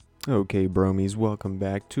Okay, bromies, welcome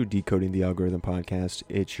back to Decoding the Algorithm podcast.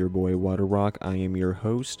 It's your boy Water Rock. I am your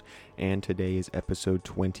host, and today is episode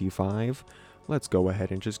 25. Let's go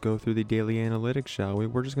ahead and just go through the daily analytics, shall we?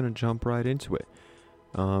 We're just going to jump right into it.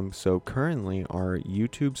 So currently our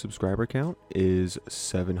YouTube subscriber count is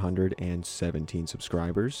 717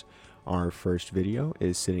 subscribers. Our first video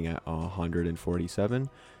is sitting at 147.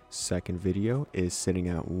 Second video is sitting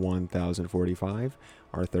at 1,045.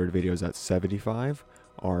 Our third video is at 75.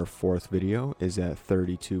 Our fourth video is at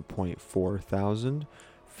 32.4 thousand.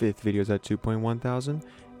 Fifth video is at 2.1 thousand.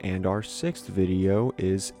 And our sixth video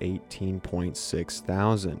is 18.6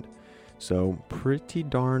 thousand. So pretty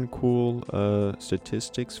darn cool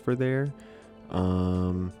statistics for there.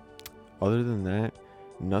 Other than that,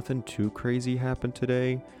 nothing too crazy happened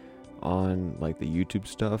today on like the YouTube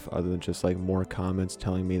stuff, other than just like more comments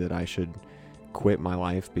telling me that I should quit my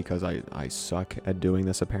life because I suck at doing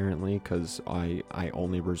this apparently, because I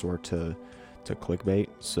only resort to clickbait.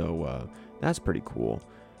 So that's pretty cool.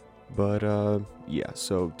 But yeah,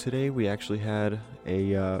 so today we actually had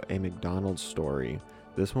a McDonald's story.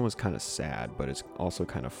 This one was kind of sad, but it's also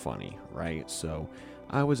kind of funny, right? So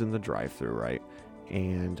I was in the drive-thru, right?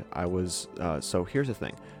 And I was, so here's the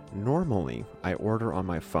thing. Normally, I order on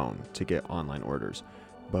my phone to get online orders,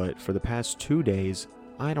 but for the past 2 days,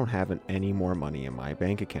 I don't have any more money in my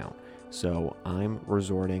bank account. So I'm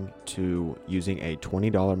resorting to using a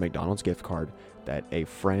 $20 McDonald's gift card that a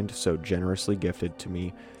friend so generously gifted to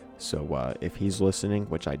me. So if he's listening,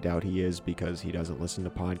 which I doubt he is because he doesn't listen to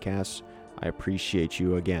podcasts, I appreciate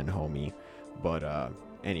you again, homie. But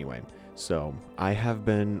anyway, so I have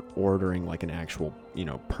been ordering like an actual,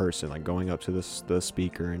 person, like going up to the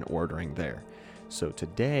speaker and ordering there. So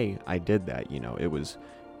today I did that. It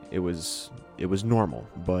was normal,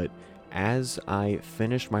 but as I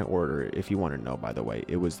finished my order, if you want to know, by the way,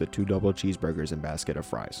 it was the 2 double cheeseburgers and basket of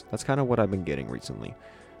fries. That's kind of what I've been getting recently.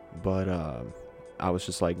 But I was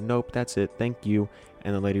just like, nope, that's it, thank you.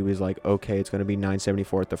 And the lady was like, okay, it's going to be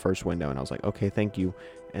 $9.74 at the first window. And I was like, okay, thank you.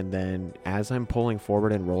 And then as I'm pulling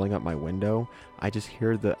forward and rolling up my window, I just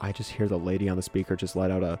hear the lady on the speaker just let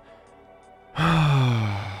out a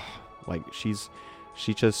like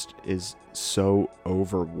she just is so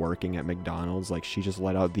overworking at McDonald's. Like she just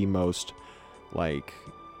let out the most like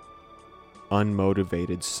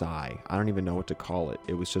unmotivated sigh. I don't even know what to call it.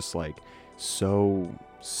 It was just like so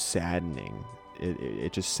saddening.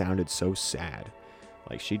 It just sounded so sad.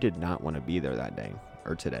 Like she did not want to be there that day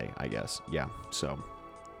or today, I guess. Yeah. So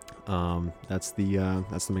that's the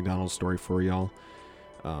McDonald's story for y'all.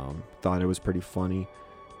 Thought it was pretty funny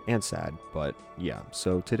and sad, but yeah.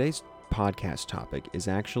 So today's podcast topic is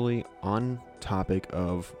actually on topic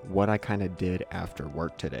of what I kind of did after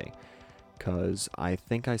work today, because I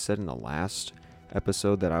think I said in the last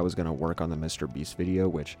episode that I was going to work on the Mr. Beast video,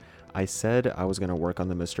 which I said I was going to work on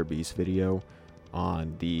the Mr. Beast video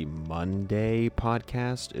on the Monday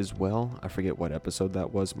podcast as well. I forget what episode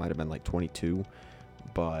that was. Might have been like 22,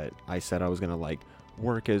 but I said I was going to like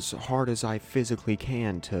work as hard as I physically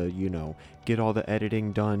can to, get all the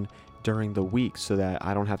editing done during the week so that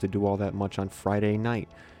I don't have to do all that much on Friday night,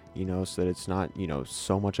 so that it's not,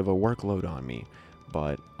 so much of a workload on me.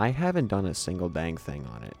 But I haven't done a single dang thing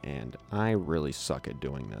on it, and I really suck at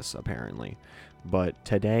doing this, apparently. But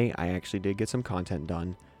today, I actually did get some content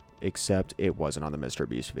done, except it wasn't on the Mr.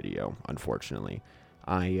 Beast video, unfortunately.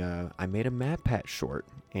 I made a MatPat short,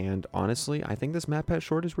 and honestly, I think this MatPat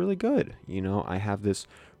short is really good. I have this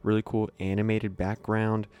really cool animated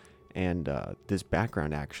background, and this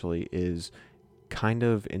background actually is kind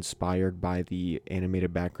of inspired by the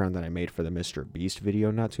animated background that I made for the Mr. Beast video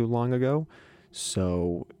not too long ago.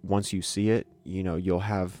 So once you see it, you'll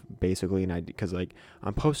have basically an idea, because like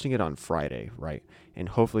I'm posting it on Friday, right? And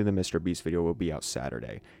hopefully the Mr. Beast video will be out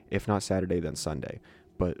Saturday. If not Saturday, then Sunday.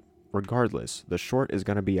 But regardless, the short is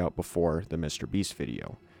going to be out before the Mr. Beast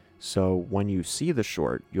video. So when you see the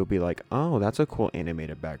short, you'll be like, oh, that's a cool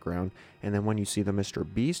animated background. And then when you see the Mr.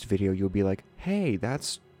 Beast video, you'll be like, hey,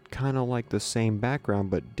 that's kind of like the same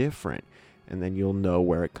background but different. And then you'll know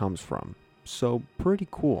where it comes from. So pretty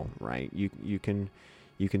cool, right? You can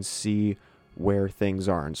see where things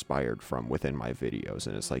are inspired from within my videos,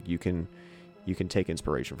 and it's like you can take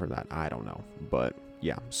inspiration from that. I don't know, but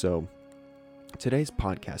yeah. So today's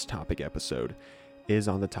podcast topic episode is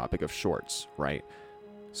on the topic of shorts, right?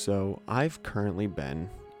 So I've currently been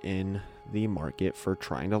in the market for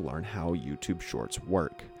trying to learn how YouTube shorts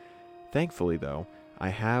work. Thankfully, though, I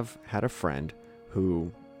have had a friend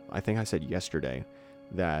who, I think I said yesterday,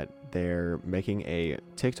 that they're making a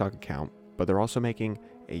TikTok account, but they're also making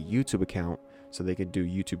a YouTube account so they could do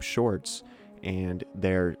YouTube shorts, and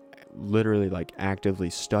they're literally like actively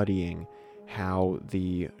studying how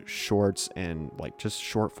the shorts and like just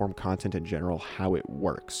short form content in general, how it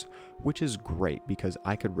works, which is great because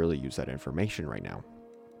I could really use that information right now.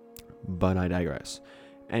 But I digress.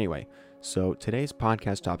 Anyway, so today's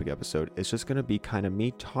podcast topic episode is just going to be kind of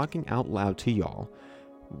me talking out loud to y'all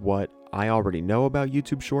what I already know about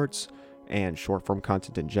YouTube Shorts and short form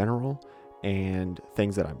content in general, and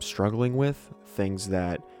things that I'm struggling with, things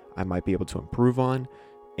that I might be able to improve on,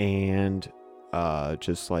 and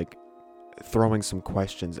just like throwing some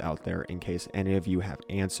questions out there in case any of you have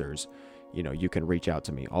answers. You can reach out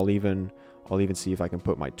to me. I'll even see if I can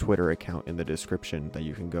put my Twitter account in the description that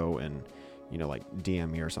you can go and like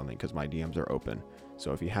DM me or something, because my DMs are open.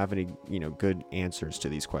 So if you have any good answers to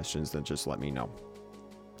these questions, then just let me know.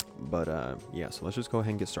 But yeah, so let's just go ahead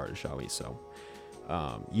and get started, shall we? So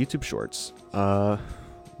YouTube Shorts,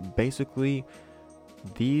 basically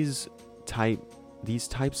these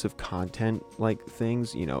types of content, like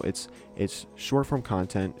things, it's short form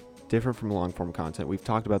content, different from long form content. We've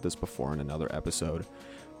talked about this before in another episode,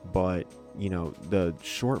 but the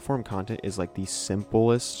short form content is like the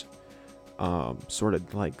simplest sort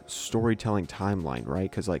of like storytelling timeline, right?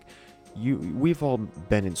 Because like we've all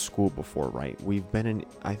been in school before, right? We've been in,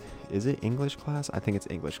 is it English class? I think it's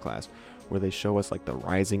English class, where they show us like the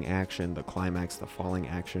rising action, the climax, the falling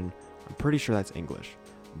action. I'm pretty sure that's English,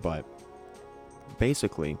 but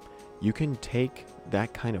basically you can take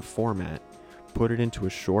that kind of format, put it into a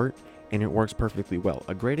short, and it works perfectly well.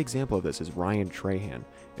 A great example of this is Ryan Trahan.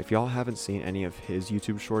 If y'all haven't seen any of his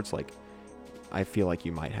YouTube shorts, like I feel like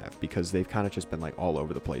you might have, because they've kind of just been like all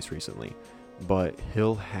over the place recently. But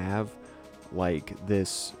he'll have like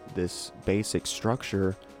this basic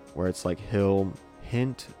structure where it's like he'll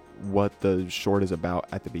hint what the short is about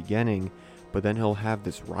at the beginning, but then he'll have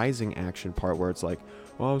this rising action part where it's like,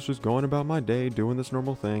 well, I was just going about my day doing this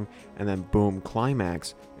normal thing, and then boom,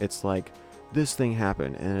 climax, it's like this thing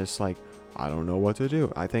happened, and it's like, I don't know what to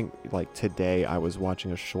do. I think like today I was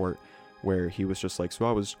watching a short where he was just like, so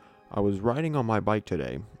I was riding on my bike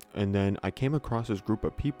today, and then I came across this group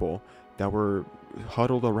of people that were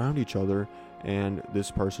huddled around each other, and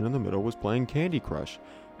this person in the middle was playing Candy Crush.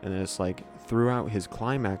 And it's like throughout his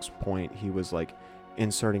climax point, he was like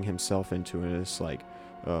inserting himself into it. It's like,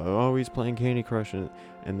 oh, he's playing Candy Crush, and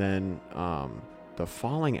then the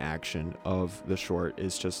falling action of the short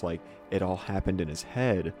is just like it all happened in his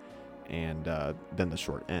head, and then the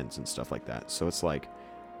short ends and stuff like that. So it's like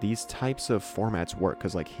these types of formats work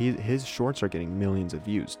because like his shorts are getting millions of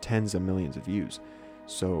views, tens of millions of views.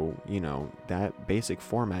 So that basic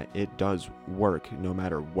format, it does work no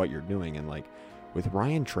matter what you're doing. And like with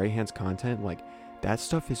Ryan Trahan's content, like that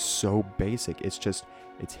stuff is so basic.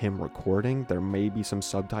 It's him recording. There may be some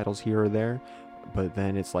subtitles here or there, but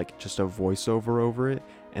then it's like just a voiceover over it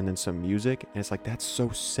and then some music, and it's like that's so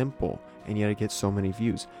simple, and yet it gets so many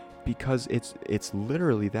views because it's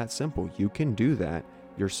literally that simple. You can do that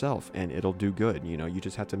yourself and it'll do good. You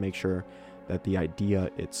just have to make sure that the idea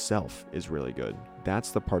itself is really good.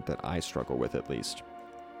 That's the part that I struggle with, at least,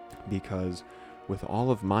 because with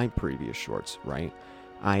all of my previous shorts, right,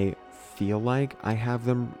 I feel like I have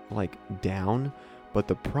them like down, but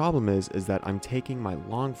the problem is that I'm taking my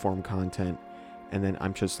long form content and then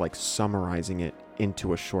I'm just like summarizing it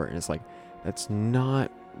into a short, and it's like that's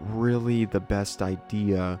not really the best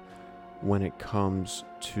idea when it comes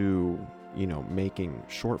to making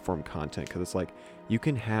short form content, because it's like you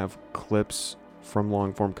can have clips from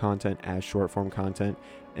long form content as short form content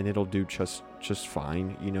and it'll do just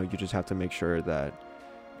fine. You just have to make sure that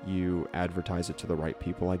you advertise it to the right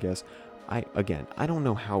people, I guess. I don't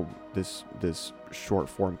know how this short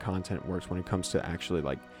form content works when it comes to actually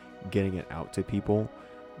like getting it out to people,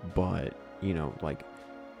 but like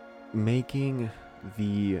making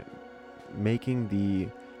the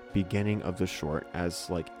beginning of the short as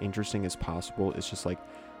like interesting as possible is just like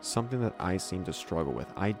something that I seem to struggle with.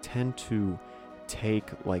 I tend to take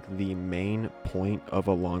like the main point of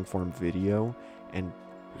a long form video and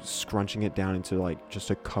scrunching it down into like just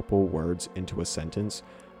a couple words into a sentence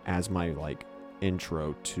as my like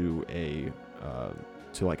intro to a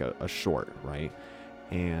short, right?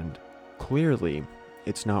 And clearly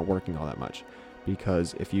it's not working all that much,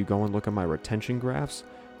 because if you go and look at my retention graphs,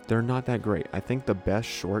 they're not that great. I think the best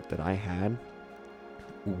short that I had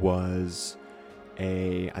was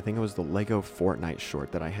I think it was the Lego Fortnite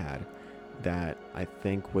short that I had, that I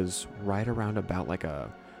think was right around about like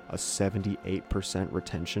a 78%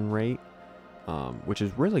 retention rate, which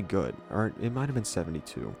is really good. Or it might have been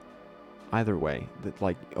 72. Either way, that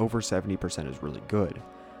like over 70% is really good.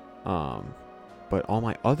 But all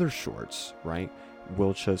my other shorts, right,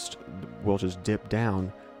 will just dip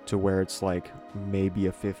down to where it's like maybe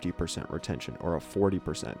a 50% retention or a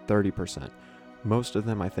 40%, 30%. Most of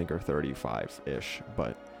them I think are 35-ish,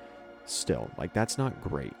 but still, like, that's not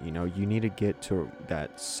great. You know, you need to get to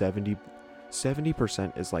that 70%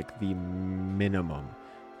 is like the minimum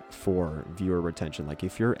for viewer retention. Like,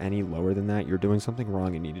 if you're any lower than that, you're doing something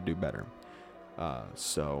wrong and need to do better.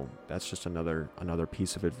 So that's just another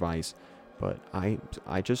piece of advice. But I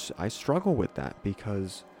struggle with that,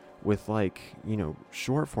 because with, like, you know,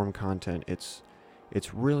 short form content, it's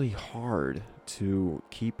really hard to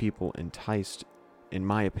keep people enticed, in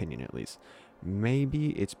my opinion at least. Maybe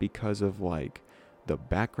it's because of, like, the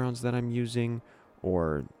backgrounds that I'm using,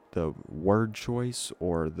 or the word choice,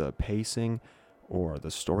 or the pacing, or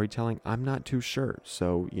the storytelling. I'm not too sure.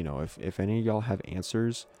 So, you know, if any of y'all have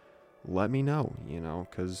answers, let me know, you know,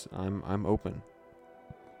 because I'm open.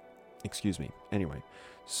 Excuse me. Anyway,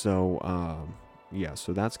 so yeah,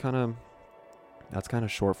 so that's kind of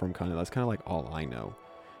short form content. That's kind of like all I know,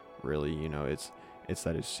 really. You know, it's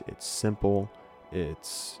simple.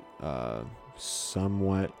 It's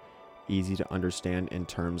somewhat easy to understand in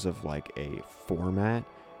terms of like a format,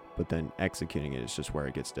 but then executing it is just where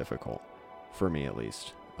it gets difficult, for me at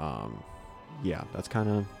least. Yeah, that's kind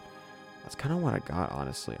of what I got,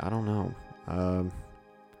 honestly. I don't know.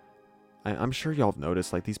 I'm sure y'all have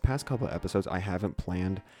noticed, like, these past couple of episodes, I haven't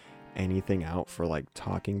planned anything out for, like,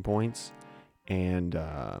 talking points, and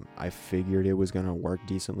I figured it was going to work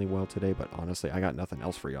decently well today, but honestly, I got nothing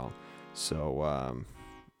else for y'all. So,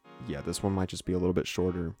 yeah, this one might just be a little bit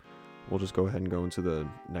shorter. We'll just go ahead and go into the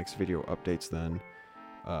next video updates then.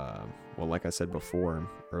 Well, like I said before,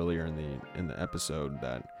 earlier in the episode,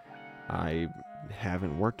 that I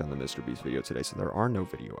haven't worked on the Mr. Beast video today, so there are no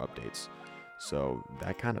video updates. So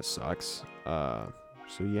that kind of sucks.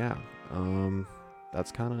 So yeah,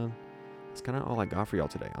 that's kind of all I got for y'all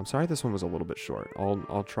today. I'm sorry this one was a little bit short.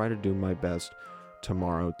 I'll try to do my best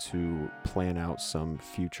tomorrow to plan out some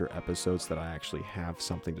future episodes that I actually have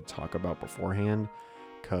something to talk about beforehand,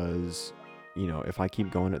 because, you know, if I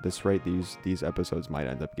keep going at this rate, these episodes might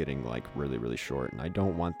end up getting, like, really, really short, and I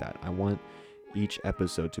don't want that. I want each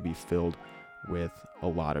episode to be filled with a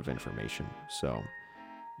lot of information. So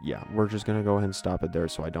yeah, we're just going to go ahead and stop it there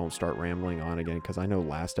so I don't start rambling on again, because I know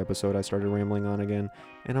last episode I started rambling on again,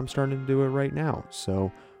 and I'm starting to do it right now.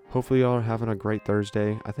 So hopefully y'all are having a great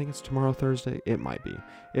Thursday. I think it's tomorrow Thursday. It might be.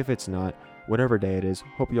 If it's not, whatever day it is,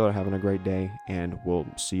 hope y'all are having a great day, and we'll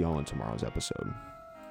see y'all in tomorrow's episode.